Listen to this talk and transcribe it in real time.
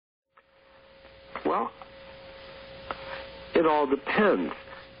Well, it all depends.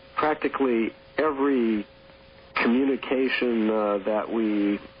 Practically every communication that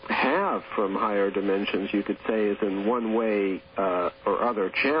we have from higher dimensions, you could say, is in one way or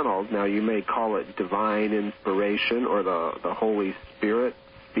other channeled. Now, you may call it divine inspiration or the Holy Spirit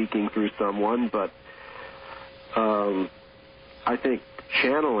speaking through someone, but I think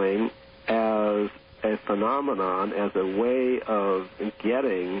channeling as a phenomenon, as a way of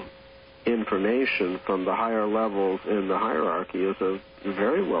getting information from the higher levels in the hierarchy is a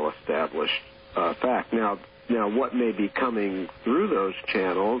very well-established fact. Now, what may be coming through those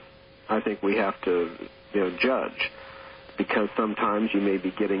channels, I think we have to judge, because sometimes you may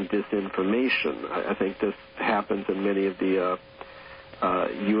be getting disinformation. I think this happens in many of the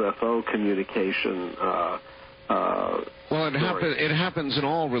UFO communication well, it happens in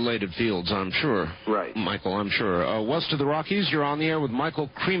all related fields, I'm sure. Right. Michael, I'm sure. West of the Rockies, you're on the air with Michael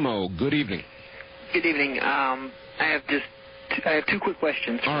Cremo. Good evening. Good evening. I have two quick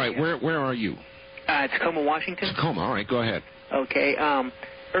questions. All right, where are you? Tacoma, Washington. Tacoma, all right, go ahead. Okay.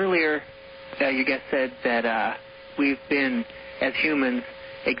 Earlier, your guest said that we've been, as humans,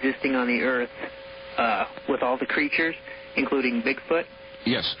 existing on the Earth with all the creatures, including Bigfoot.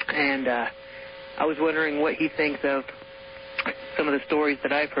 Yes. And I was wondering what he thinks of some of the stories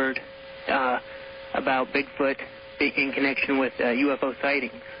that I've heard about Bigfoot in connection with UFO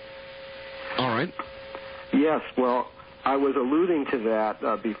sightings. All right. Yes, well, I was alluding to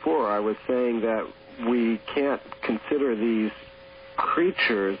that before. I was saying that we can't consider these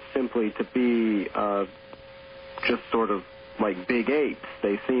creatures simply to be just sort of like big apes.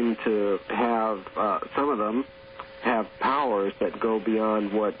 They seem to have, some of them have powers that go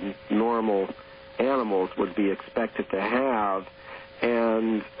beyond what normal animals would be expected to have,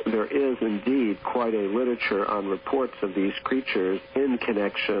 and there is indeed quite a literature on reports of these creatures in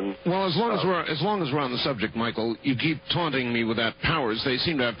connection. Well, as long as we're on the subject, Michael, you keep taunting me with that powers. They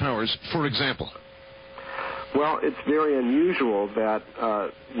seem to have powers. For example. Well, it's very unusual that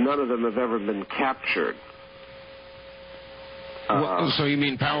none of them have ever been captured. So you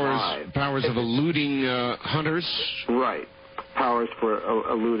mean powers of eluding hunters? Right. Powers for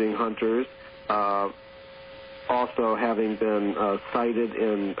eluding hunters. Also having been cited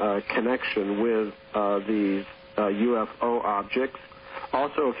in connection with these UFO objects.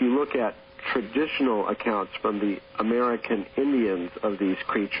 Also, if you look at traditional accounts from the American Indians of these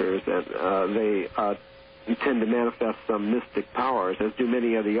creatures, they tend to manifest some mystic powers, as do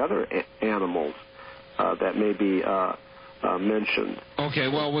many of the other animals that may be mentioned. Okay,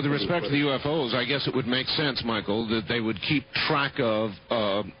 well, with respect to the UFOs, I guess it would make sense, Michael, that they would keep track of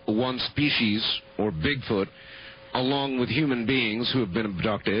one species, or Bigfoot, along with human beings who have been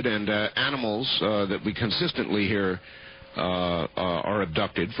abducted, and animals that we consistently hear are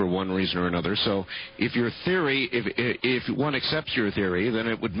abducted for one reason or another. So if your theory, if one accepts your theory, then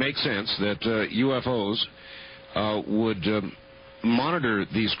it would make sense that UFOs would monitor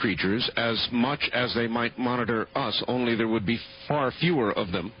these creatures as much as they might monitor us, only there would be far fewer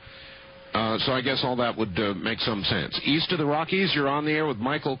of them. So I guess all that would make some sense. East of the Rockies, you're on the air with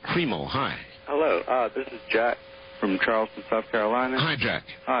Michael Cremo. Hi. Hello, this is Jack from Charleston, South Carolina. Hi, Jack.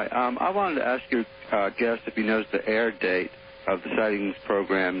 Hi, I wanted to ask your guest if he knows the air date of the sightings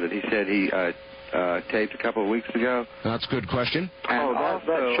program that he said he taped a couple of weeks ago. That's a good question. And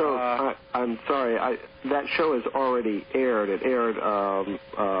that show, I'm sorry, that show has already aired. It aired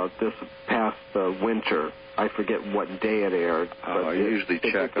this past winter. I forget what day it aired. I usually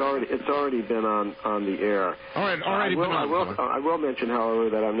check. It's already been on the air. All right, already been on. I will mention, however,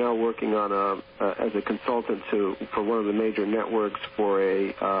 that I'm now working on as a consultant for one of the major networks for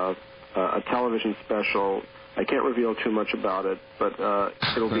a television special. I can't reveal too much about it, but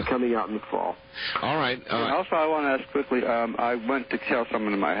it'll be coming out in the fall. All right. Also, I want to ask quickly, I went to tell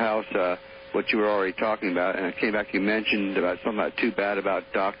someone in my house what you were already talking about, and I came back, you mentioned about something not too bad about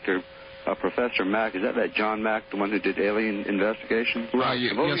Professor Mack. Is that John Mack, the one who did alien investigations? Right.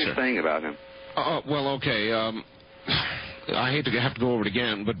 What were you saying about him? Well, okay. I hate to have to go over it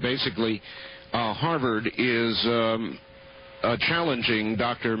again, but basically, Harvard is challenging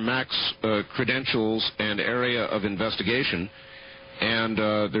Dr. Mack's credentials and area of investigation, and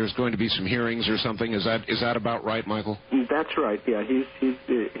there's going to be some hearings or something. Is that about right, Michael? That's right. Yeah, he's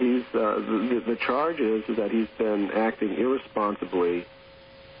the charge is that he's been acting irresponsibly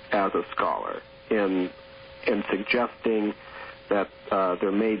as a scholar in suggesting that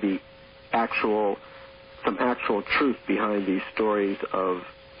there may be some actual truth behind these stories of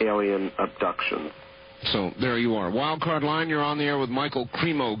alien abductions. So there you are. Wildcard line, you're on the air with Michael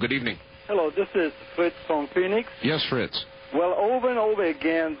Cremo. Good evening. Hello, this is Fritz from Phoenix. Yes, Fritz. Well, over and over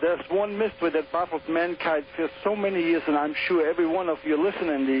again, there's one mystery that baffles mankind for so many years, and I'm sure every one of you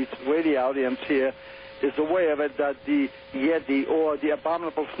listening, these radio audience here, is aware of it, that the Yeti or the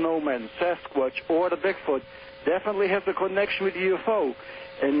abominable snowman, Sasquatch, or the Bigfoot definitely has a connection with UFO.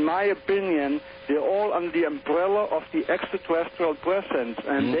 In my opinion, they're all under the umbrella of the extraterrestrial presence,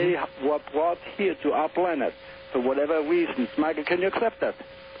 and they were brought here to our planet for whatever reasons. Michael, can you accept that?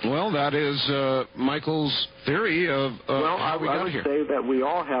 Well, that is Michael's theory of how we got here. I would say that we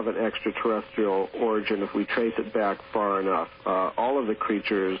all have an extraterrestrial origin if we trace it back far enough. All of the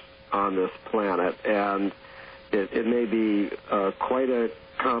creatures on this planet, and it may be quite a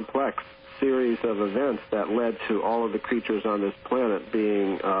complex series of events that led to all of the creatures on this planet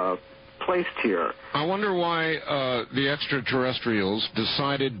being placed here. I wonder why the extraterrestrials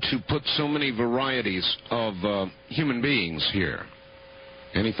decided to put so many varieties of human beings here.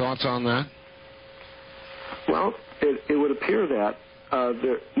 Any thoughts on that? Well, it would appear that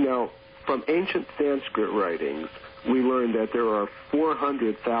now, from ancient Sanskrit writings, we learned that there are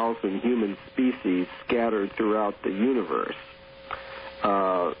 400,000 human species scattered throughout the universe.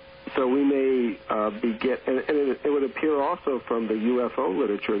 So we may and it would appear also from the UFO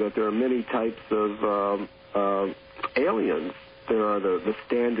literature that there are many types of aliens. There are the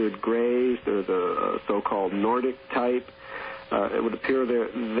standard grays, there are the so-called Nordic type. It would appear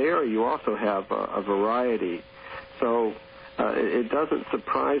there you also have a variety. So it doesn't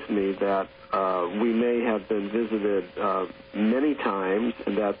surprise me that we may have been visited many times,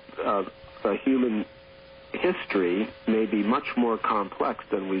 and that human history may be much more complex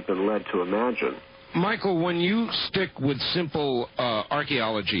than we've been led to imagine. Michael, when you stick with simple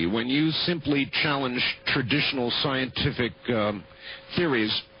archaeology, when you simply challenge traditional scientific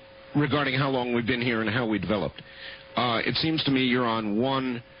theories regarding how long we've been here and how we developed, it seems to me you're on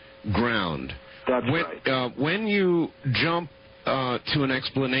one ground. That's right. When you jump to an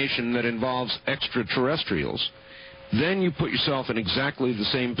explanation that involves extraterrestrials, then you put yourself in exactly the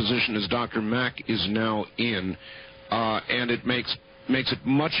same position as Dr. Mack is now in, and it makes it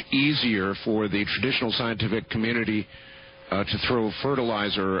much easier for the traditional scientific community to throw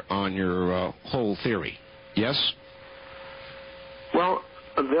fertilizer on your whole theory. Yes? Well,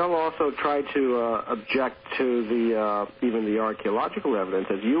 they'll also try to object to even the archaeological evidence,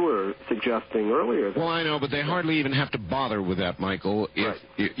 as you were suggesting earlier. Well, I know, but they hardly even have to bother with that, Michael.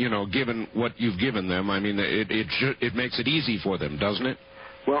 If given what you've given them, I mean, it makes it easy for them, doesn't it?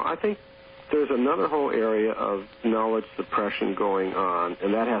 Well, I think there's another whole area of knowledge suppression going on,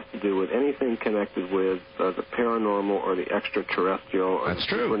 and that has to do with anything connected with the paranormal or the extraterrestrial or the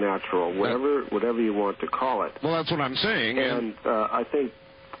supernatural, whatever you want to call it. Well, that's what I'm saying. And I think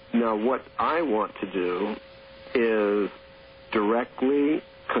now what I want to do is directly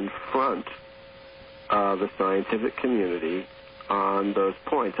confront the scientific community on those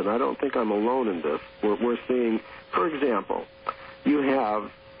points, and I don't think I'm alone in this. We're seeing, for example, you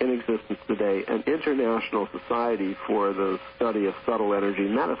have in existence today an international society for the study of subtle energy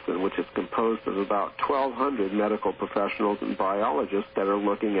medicine, which is composed of about 1,200 medical professionals and biologists that are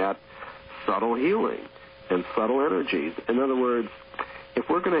looking at subtle healing and subtle energies. In other words, if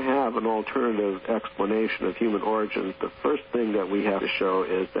we're going to have an alternative explanation of human origins, the first thing that we have to show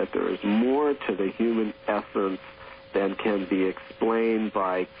is that there is more to the human essence than can be explained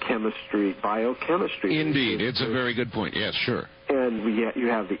by chemistry, biochemistry. Indeed. It's a very good point. Yes, sure. And you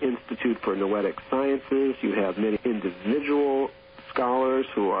have the Institute for Noetic Sciences. You have many individual scholars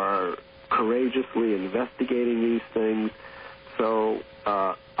who are courageously investigating these things. So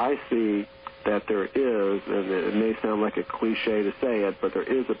I see that there is, and it may sound like a cliche to say it, but there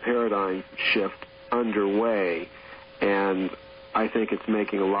is a paradigm shift underway, and I think it's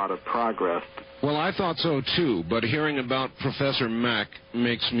making a lot of progress. Well, I thought so too, but hearing about Professor Mack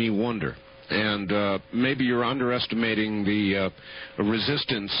makes me wonder. And maybe you're underestimating the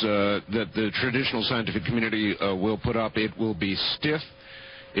resistance that the traditional scientific community will put up. It will be stiff,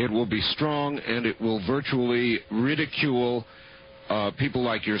 it will be strong, and it will virtually ridicule people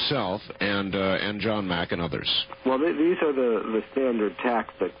like yourself and John Mack and others. Well, these are the standard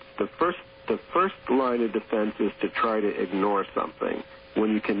tactics. The first line of defense is to try to ignore something.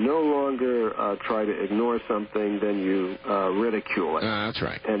 When you can no longer try to ignore something, then you ridicule it. That's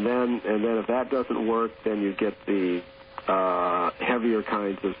right. And then if that doesn't work, then you get the heavier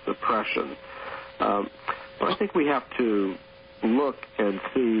kinds of suppression. I think we have to look and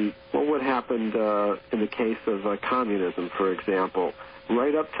see what happened in the case of communism, for example.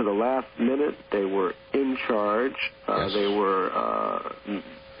 Right up to the last minute, they were in charge. Yes. They were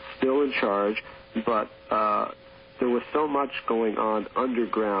still in charge, but there was so much going on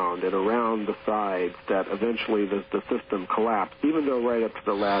underground and around the sides that eventually the system collapsed, even though right up to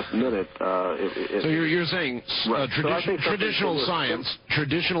the last minute. So you're saying right. traditional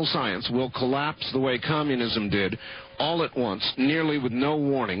science will collapse the way communism did, all at once, nearly with no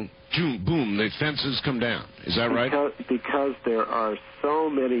warning. Boom, the fences come down. Is that right? Because there are so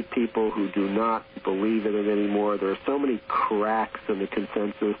many people who do not believe in it anymore. There are so many cracks in the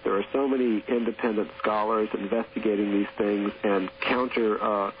consensus. There are so many independent scholars investigating these things and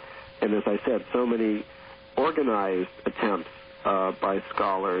and as I said, so many organized attempts by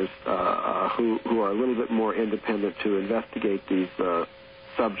scholars who are a little bit more independent to investigate these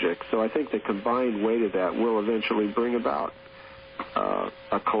subjects. So I think the combined weight of that will eventually bring about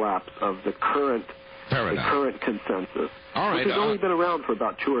a collapse of the current consensus. All right, which has only been around for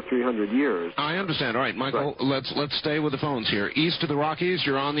about 200 or 300 years. I understand. All right, Michael, let's stay with the phones here. East of the Rockies,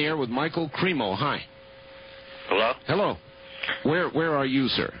 you're on the air with Michael Cremo. Hi. Hello? Hello. Where are you,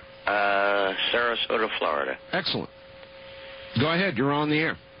 sir? Sarasota, Florida. Excellent. Go ahead. You're on the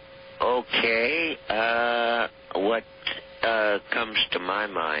air. Okay. What comes to my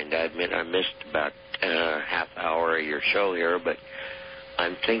mind, I admit I missed about half hour of your show here, but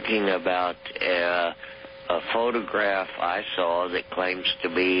I'm thinking about a photograph I saw that claims to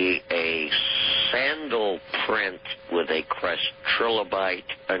be a sandal print with a crest trilobite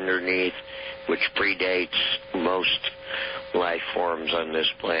underneath, which predates most life forms on this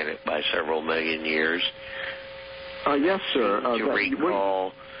planet by several million years. Yes, sir. To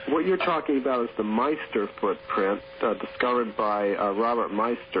recall... What you're talking about is the Meister footprint discovered by Robert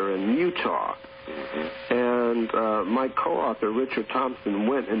Meister in Utah. Mm-hmm. And my co-author, Richard Thompson,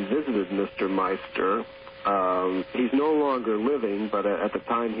 went and visited Mr. Meister. He's no longer living, but at the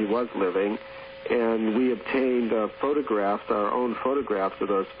time he was living. And we obtained photographs, our own photographs of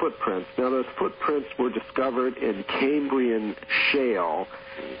those footprints. Now, those footprints were discovered in Cambrian shale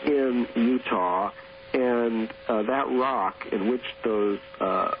in Utah. And that rock in which those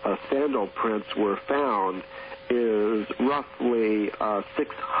sandal prints were found is roughly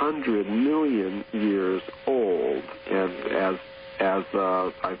 600 million years old. And as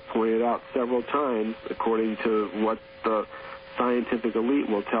I've pointed out several times, according to what the scientific elite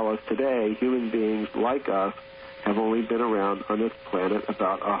will tell us today, human beings like us have only been around on this planet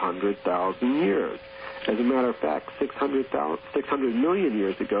about 100,000 years. As a matter of fact, 600 million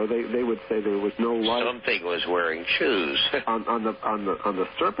years ago, they would say there was no life. Something was wearing shoes on the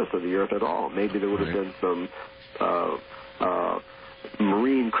surface of the earth at all. Maybe there would have been some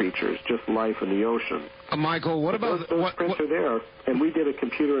marine creatures, just life in the ocean. Michael, what about those prints are there? And we did a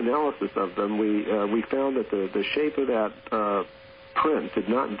computer analysis of them. We found that the shape of that print did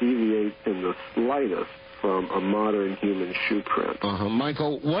not deviate in the slightest from a modern human shoe print.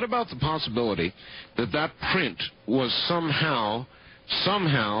 Michael, what about the possibility that print was somehow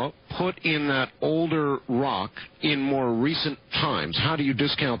put in that older rock in more recent times? How do you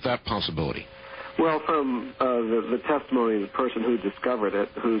discount that possibility? Well, from the testimony of the person who discovered it,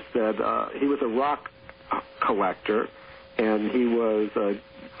 who said he was a rock collector, and he was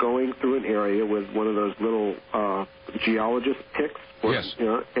going through an area with one of those little geologist picks. Yes. You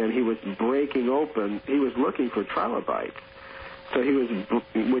know, and he was breaking open. He was looking for trilobites. So he was,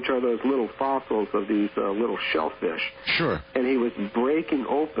 which are those little fossils of these little shellfish. Sure. And he was breaking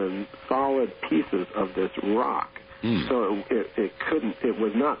open solid pieces of this rock. So it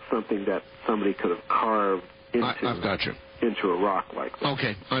was not something that somebody could have carved into. I've got you. Into a rock like that.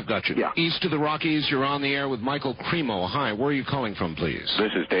 Okay, I've got you. Yeah. East of the Rockies, you're on the air with Michael Cremo. Hi, where are you calling from, please?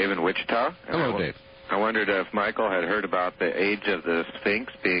 This is Dave in Wichita. Hello, Dave. I wondered if Michael had heard about the age of the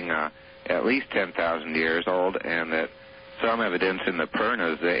Sphinx being at least 10,000 years old, and that some evidence in the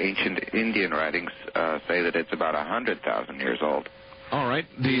Purnas, the ancient Indian writings, say that it's about 100,000 years old. All right,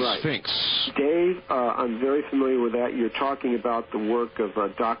 the Sphinx. Dave, I'm very familiar with that. You're talking about the work of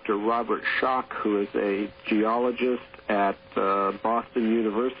Dr. Robert Schock, who is a geologist at Boston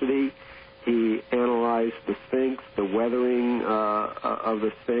University. He analyzed the Sphinx, the weathering of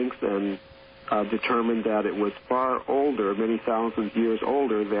the Sphinx, and determined that it was far older, many thousands years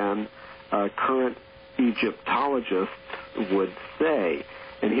older than current Egyptologists would say.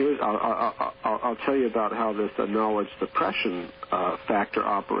 And here's I'll tell you about how this knowledge suppression factor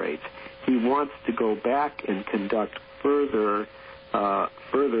operates. He wants to go back and conduct further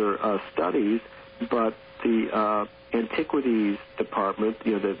studies, but the Antiquities Department,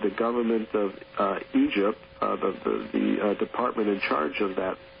 the government of Egypt, the department in charge of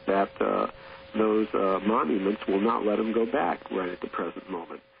those monuments will not let him go back right at the present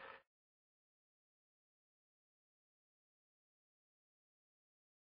moment.